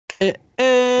Eh,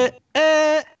 eh,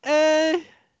 eh, eh.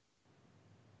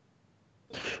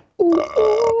 Ooh,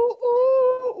 ooh,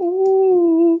 ooh,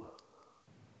 ooh.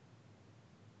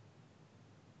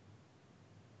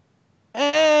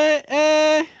 Eh,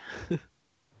 eh.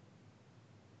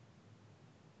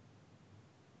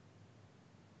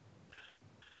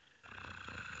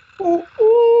 Ooh,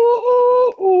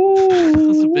 ooh, ooh,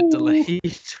 That's a bit ooh. delayed.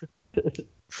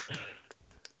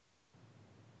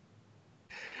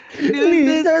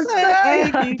 Lisa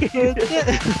say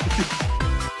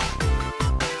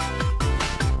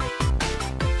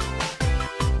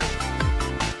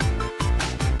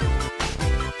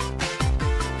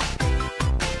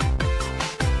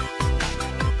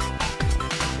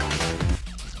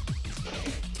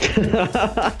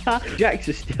Jax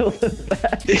is still the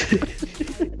best.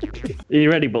 Are you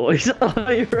ready, boys?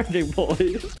 Are you ready,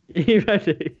 boys? Are you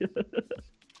ready?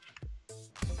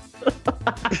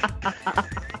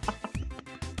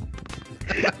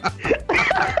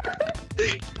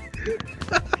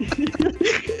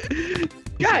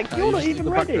 Jack, you're not even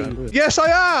ready. Yes,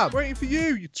 I am! Waiting for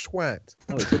you, you twat.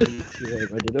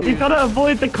 You've got to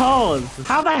avoid the cars.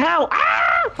 How the hell? Ah!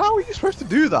 How are you supposed to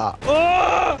do that?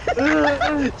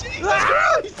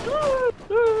 Jesus Christ!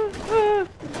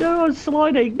 No, I'm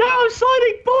sliding. No, I'm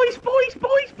sliding. Boys.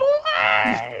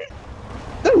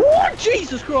 What?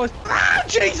 Jesus Christ! Ah,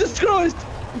 Jesus Christ!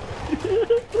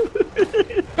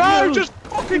 No, just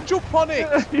fucking jump on it!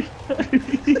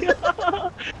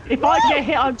 If I get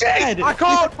hit, I'm dead. I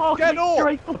can't Park get me up.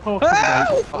 straight for the parking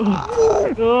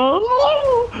brake. No.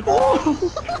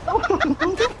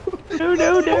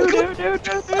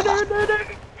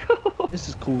 This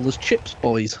is cool as chips,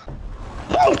 boys.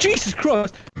 Oh, Jesus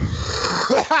Christ!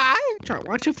 Jack,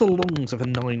 why do you have the lungs of a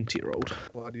 90-year-old?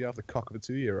 Why do you have the cock of a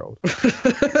 2-year-old?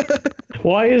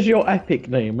 Why is your epic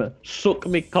name Suck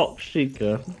Me Cock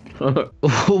Seeker?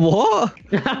 What?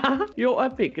 Your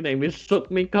epic name is Suck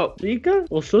Me Cock Seeker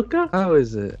or Sucker? How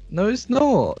is it? No, it's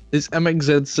not. It's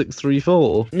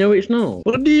MXZ634. No, it's not.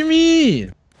 What do you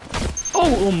mean?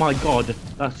 Oh my god,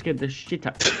 that scared the shit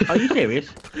out. Are you serious?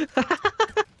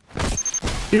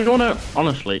 You wanna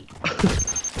honestly?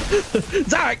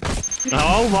 Zach!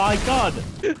 Oh my god!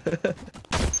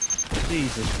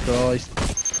 Jesus Christ.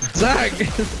 Zach!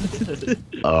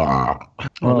 Oh,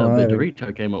 Oh, the no.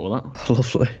 Dorito came up with that.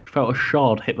 Lovely. Felt a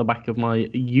shard hit the back of my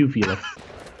uvula.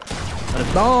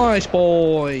 Nice,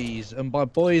 boys! And by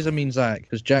boys, I mean Zach,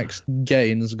 because Jack's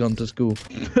gay and has gone to school.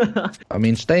 I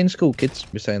mean, stay in school, kids.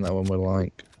 We're saying that when we're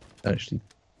like, actually,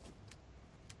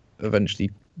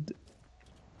 eventually.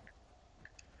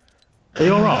 Are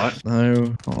you alright?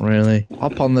 No, not really.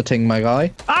 Hop on the ting, my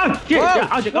guy. Ah, shit!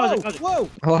 Isaac. Whoa!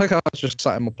 I like how I was just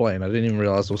sat in my plane. I didn't even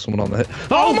realise there was someone on the hit.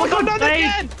 Oh my god, not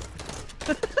again!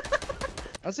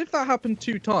 As if that happened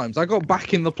 2 times. I got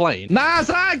back in the plane. Nah,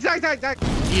 Zach!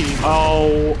 You.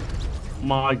 Oh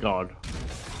my god.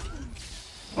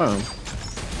 Well.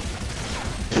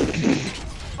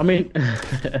 I mean...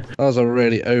 That was a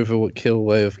really overkill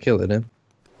way of killing him.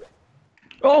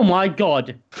 Oh my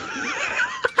god!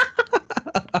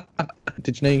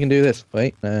 Did you know you can do this?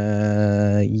 Wait.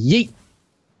 Yeet!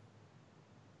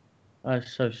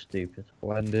 That's so stupid.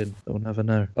 Blend in. They'll never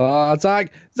know. Oh,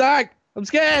 Zach! I'm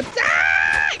scared!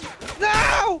 Zach!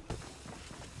 No!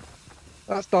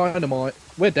 That's dynamite.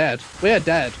 We're dead.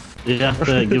 You have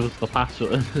to give us the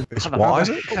password. It's How the wise.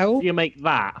 hell do you make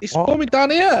that? It's spawning down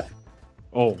here!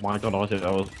 Oh my god, I think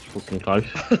that was fucking close.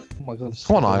 Oh my god.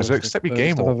 Come on, Isaac, step your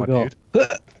game up, my dude.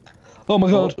 Oh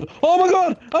my god! Oh my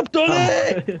god! I've done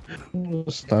it!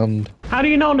 Understand. How do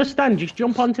you not understand? Just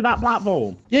jump onto that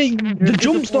platform. Yeah, the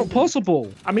jump's not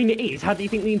possible. I mean, it is. How do you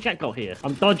think the inject got here?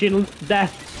 I'm dodging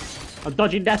death. I'm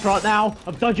dodging death right now.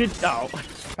 I'm dodging... Oh.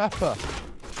 Pepper.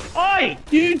 Oi!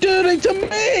 You did it to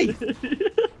me!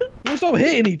 We'll stop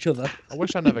hitting each other. I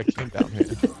wish I never came down here.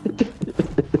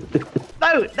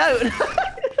 No!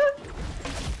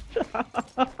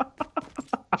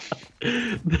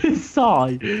 This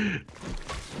side.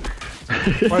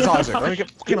 Where's Isaac? Let me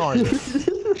get fucking Isaac.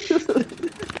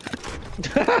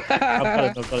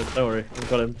 I've got him, don't worry. I've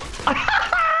got him.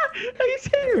 Are you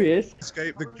serious?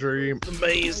 Escape the dream. The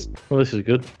maze. Well, this is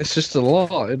good. It's just a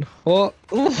line. What?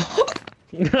 Oh,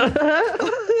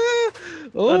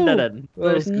 Dead end.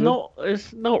 But that's it's good. not.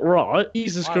 It's not right.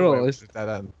 Jesus I went Christ. to dead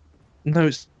end. No,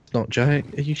 it's not, Jack.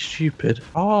 Are you stupid?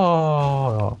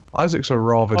 Oh, Isaac's a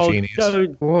rather Oh, genius.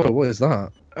 don't. Whoa, what is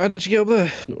that? How did you get up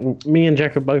there? Me and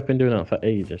Jack have both been doing that for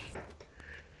ages.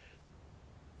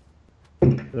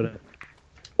 Got it.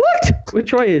 What?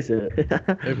 Which way is it?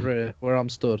 Over here, where I'm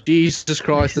stood. Jesus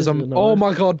Christ, there's oh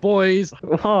my God, boys.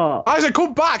 What? Isaac,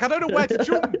 come back! I don't know where to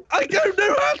jump. I don't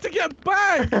know how to get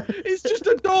back. It's just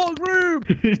a dark room.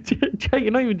 Jack,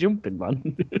 you're not even jumping,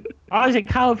 man. Isaac,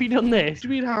 how have you done this? What do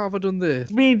you mean, how have I done this?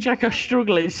 Me and Jack are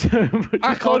struggling so much.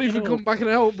 I can't even come back and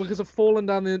help because I've fallen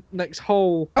down the next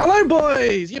hole. Hello,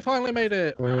 boys. You finally made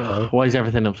it. Why is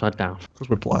everything upside down? Because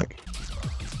we're black.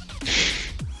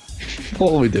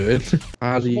 What are we doing?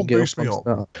 How do you Someone get boost me up? On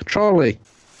start? Charlie.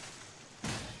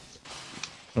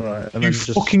 Alright, and You then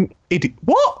just... fucking idiot.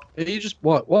 What? You just...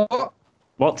 What? What?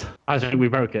 What? Isaac, we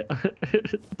broke it.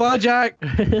 Bye, Jack.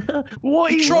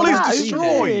 What is trolley's that?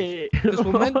 destroyed. Because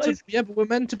we're meant to... Yeah, but we're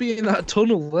meant to be in that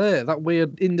tunnel there. That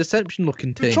weird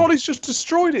interception-looking The thing. trolley's just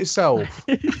destroyed itself.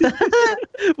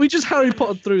 We just Harry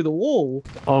Potter through the wall.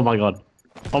 Oh my god.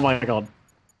 Oh my god.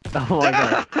 Oh my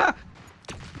god.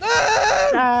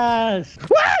 Yes!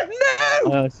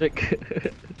 No! Sick.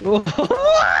 No!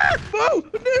 No!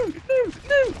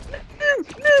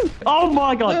 No! Oh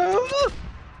my god.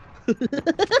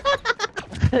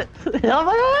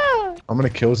 No! I'm gonna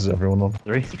kill this everyone on.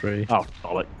 Three. Oh,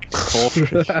 solid. Four.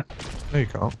 No, you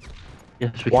can't.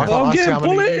 Yes, we Why can. can't I see getting how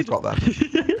many bullied. you've got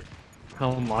then?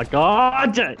 Oh my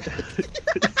god.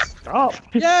 Stop.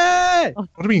 Yeah! What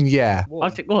do you mean, yeah?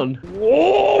 Isaac, one.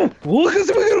 Whoa! Look at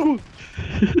the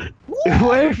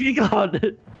Where have you gone?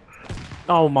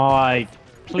 Oh my.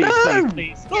 Please, No!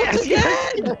 please. Yes!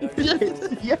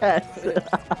 Yes!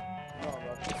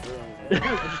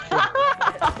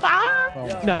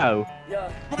 No.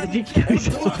 Did you kill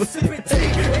yourself?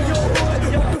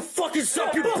 Fucking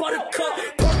suck your